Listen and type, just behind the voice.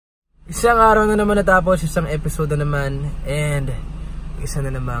Isang araw na naman natapos, isang episode na naman, and isa na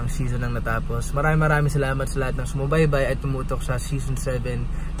namang season ang natapos. Maraming salamat sa lahat ng sumubaybay at tumutok sa season 7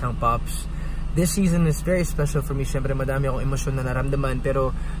 ng Pops. This season is very special for me. Syempre madami akong emosyon na naramdaman,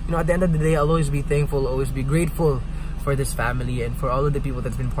 pero you know, at the end of the day, I'll always be thankful, always be grateful for this family and for all of the people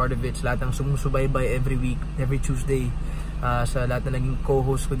that's been part of it. Sa lahat ng sumusubaybay every week, every Tuesday, sa lahat na naging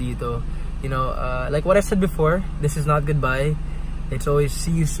co-host ko dito. You know, like what I said before, this is not goodbye. It's always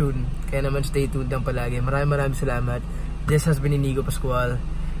see you soon. Kaya naman stay tuned lang palagi. Maraming salamat. This has been Inigo Pascual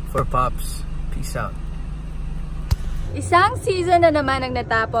for Pops. Peace out. Isang season na naman ang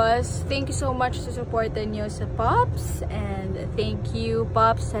natapos. Thank you so much sa supportan nyo sa Pops. And thank you,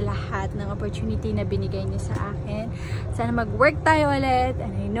 Pops, sa lahat ng opportunity na binigay nyo sa akin. Sana mag-work tayo ulit.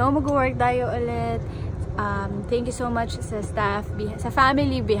 And I know mag-work tayo ulit. Thank you so much sa staff, sa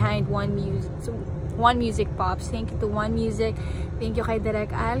family behind One Music Pops. Thank you to One Music. Thank you kay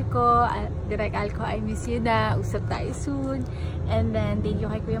Direk Alco. Direk Alco, I miss you na. Usap tayo soon. And then, thank you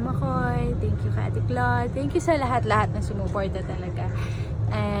kay Kuya Makoy. Thank you kay Ate Claude. Thank you sa lahat-lahat na sumuporta talaga.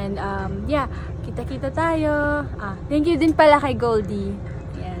 And, yeah, kita-kita tayo. Thank you din pala kay Goldie.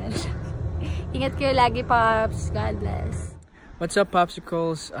 Yan. Ingat kayo lagi, Pops. God bless. What's up,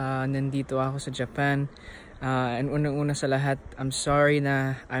 Popsicles? Nandito ako sa Japan. And unang-una sa lahat, I'm sorry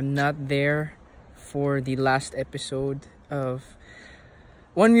na I'm not there for the last episode of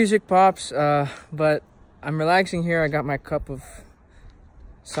One Music Pops, but I'm relaxing here. I got my cup of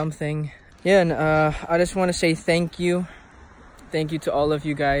something. Yeah, and I just want to say thank you to all of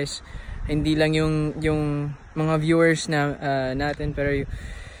you guys. Hindi lang yung mga viewers na natin, pero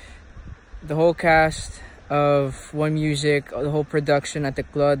the whole cast of One Music, the whole production at the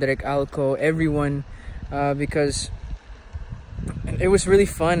club, Direk Alco, everyone, because it was really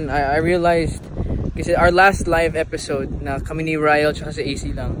fun. I realized, kasi our last live episode na kami ni Ryle tsaka sa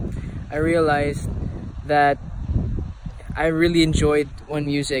AC lang, I realized that I really enjoyed One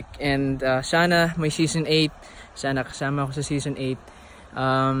Music, and sana may season 8, sana kasama ako sa season 8.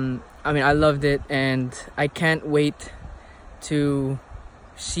 I mean, I loved it, and I can't wait to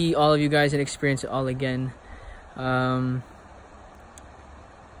see all of you guys and experience it all again.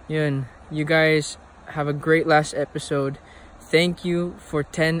 Yun, you guys have a great last episode. Thank you for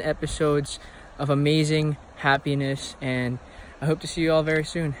 10 episodes of amazing happiness, and I hope to see you all very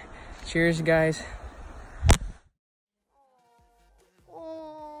soon. Cheers, guys.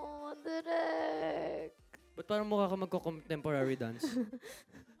 Oh, Direk. Ba't parang mukha ka magko-contemporary dance?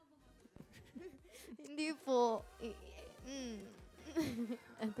 Hindi po.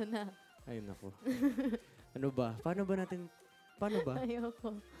 Ito na. Ay, naku. Ano ba? Paano ba?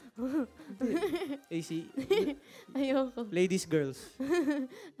 Ayoko. AC? Ayoko. Ladies, girls.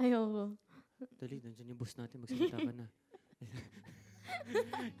 Ayoko. Dali, nandiyan yung boss natin. Magsalita ka na.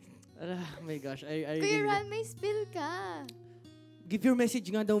 My gosh. Kuya Ran, may spill ka. Give your message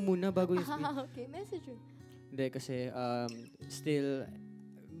nga daw muna bago yung spill. Okay. Message you. Hindi, kasi still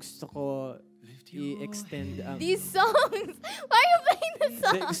gusto ko i-extend ang... These songs! Why are you playing the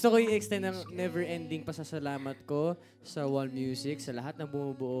songs? Gusto ko i-extend ang never-ending pasasalamat ko sa One Music, sa lahat ng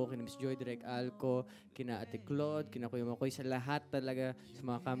bumubuo, kina Miss Joy, Direk Alco, kina Ate Claude, kina Kuya Makoy, sa lahat talaga, sa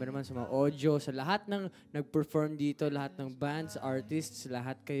mga cameraman, sa mga audio, sa lahat ng nag-perform dito, lahat ng bands, artists,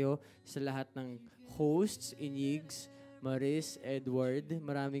 lahat kayo, sa lahat ng hosts, Inigs, Maris, Edward,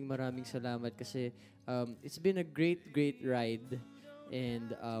 maraming salamat kasi it's been a great ride,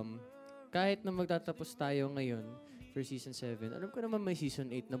 and kahit na magtatapos tayo ngayon for season 7, alam ko naman may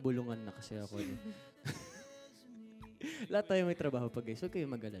season 8 na bulungan na kasi ako. Lahat tayo may trabaho pa, guys. Huwag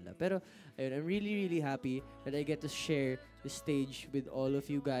kayong mag-alala. Pero, ayun, I'm really happy that I get to share the stage with all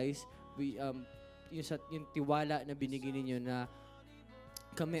of you guys. Yung tiwala na binigay ninyo na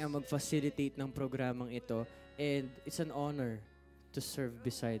kami ang mag-facilitate ng programang ito. And it's an honor to serve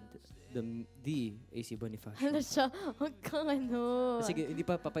beside the AC Bonifacio. Hala siya, huwag kang ano. Sige, hindi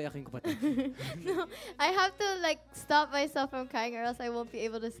pa papayakin ko pa. No, I have to like stop myself from crying or else I won't be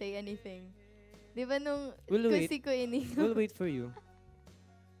able to say anything. Di ba nung kusi ko Inigo? We'll wait for you.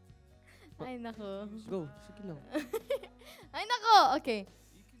 Ay, nako. Go, sige lang. Ay, nako! Okay.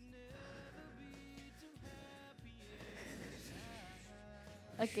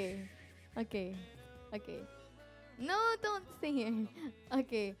 Okay. No, don't stay here.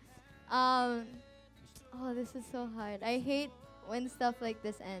 Okay. Oh, this is so hard. I hate when stuff like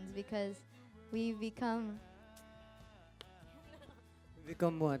this ends because we become...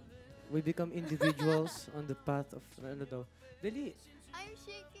 Become what? We become individuals on the path of... Ano daw? Dali. I'm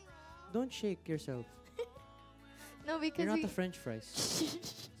shaking. Don't shake yourself. No, because you're not a French fries.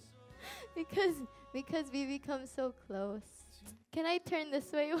 because we become so close. Can I turn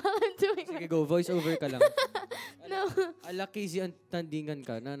this way while I'm doing Sige, go. Voice over ka lang. No. Ala, Casey, ang tandingan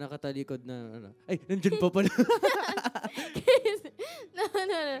ka na nakatalikod na, ano. Ay, nandyan pa pala. No.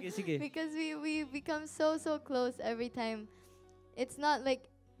 Sige, sige. Because we become so close every time. It's not like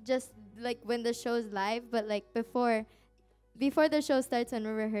just like when the show's live, but like before the show starts and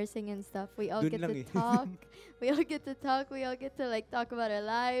we're rehearsing and stuff, we all Dun get lang to eh. talk. We all get to talk. We all get to like talk about our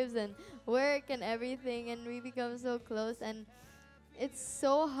lives and work and everything, and we become so close. And it's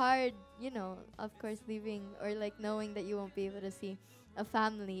so hard, you know, of course, leaving or like knowing that you won't be able to see a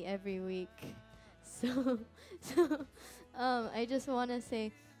family every week. So I just want to say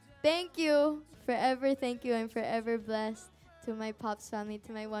thank you, forever thank you. I'm forever blessed to my Pops family,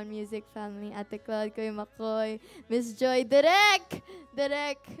 to my One Music family, Ate Claude, Kuya Makoy, Miss Joy, Derek,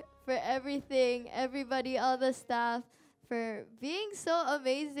 for everything, everybody, all the staff, for being so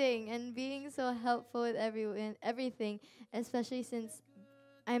amazing and being so helpful with everything, especially since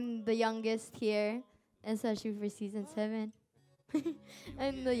I'm the youngest here, especially for season 7.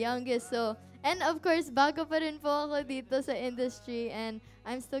 I'm the youngest, so, and of course, bago pa rin po ako dito sa industry, and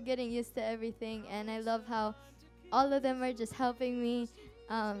I'm still getting used to everything, and I love how all of them are just helping me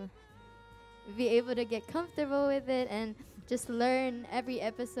be able to get comfortable with it and just learn every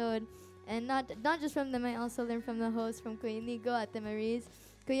episode. And not just from them, I also learn from the host, from Kuya Nigo, Ate Maris,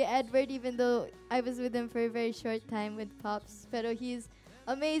 Kuya Edward, even though I was with him for a very short time with Pops. Pero he's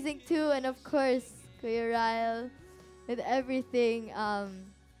amazing too. And of course, Kuya Ryle, with everything.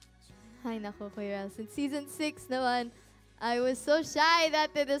 Ay nako, Kuya Ryle. Since season 6 naman, I was so shy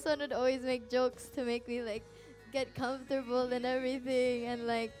that this one would always make jokes to make me like get comfortable and everything. And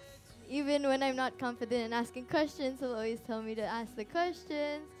like, even when I'm not confident in asking questions, he'll always tell me to ask the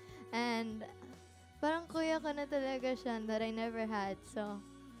questions. And parang kuya ko na talaga siya that I never had. So,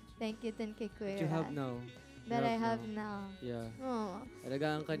 thank you din kay Kuya That you have Rat. now. That I have now. Yeah. Oh,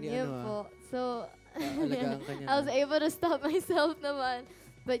 Alagaan ka niya, yun ano po. So, alagaan ka niya. I was able to stop myself naman.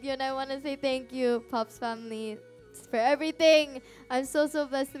 But yun, I want to say thank you, Pops family, for everything. I'm so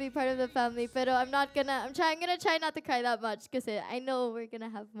blessed to be part of the family. Pero I'm gonna try not to cry that much because I know we're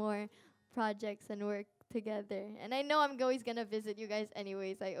gonna have more projects and work together. And I know I'm always gonna visit you guys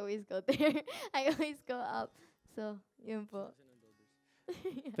anyways. I always go there. I always go up. So, yun po.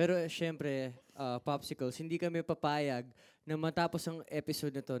 Pero syempre, Popsicles, hindi kami papayag na matapos ang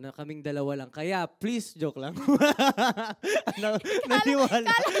episode na to na kaming dalawa lang. Kaya, please, joke lang. Naniwala.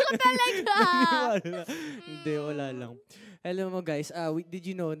 Kala ko talaga. Naniwala. Hindi, wala lang. Hello mo guys, did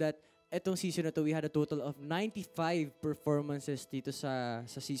you know that etong season na to, we had a total of 95 performances dito sa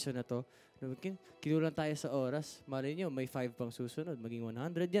season na to. Kinulang tayo sa oras. Malay nyo, may 5 pang susunod. Maging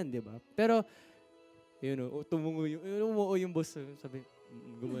 100 yan, di ba? Pero, tumungo umuo yung boss. Sabi,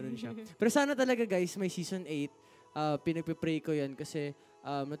 gumanon siya. Pero sana talaga guys, may season 8. Pinagpipray ko yan kasi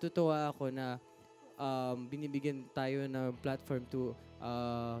natutuwa ako na binibigyan tayo ng platform to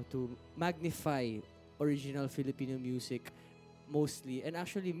magnify original Filipino music mostly, and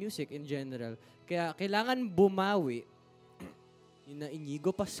actually music in general. Kaya kailangan bumawi ni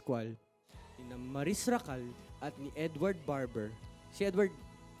Inigo Pascual, ni Maris Racal, at ni Edward Barber. Si Edward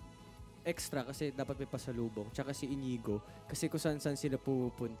extra kasi dapat may pasalubong. Tsaka si Inigo kasi kung saan sila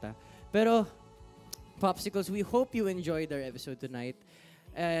pupunta. Pero, Popsicles, we hope you enjoyed our episode tonight.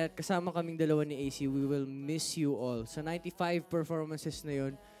 At kasama kaming dalawa ni AC, we will miss you all. Sa 95 performances na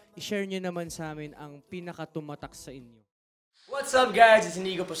yun, i-share nyo naman sa amin ang pinakatumatak sa inyo. What's up guys, it's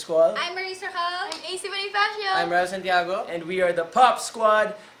Inigo Pascual. I'm Marisa Cal. I'm AC Bonifacio. I'm Raul Santiago. And we are the Pop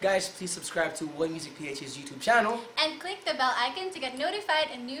Squad. Guys, please subscribe to One Music PH's YouTube channel. And click the bell icon to get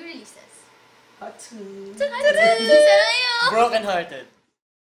notified of new releases. Hot Broken Broken hearted.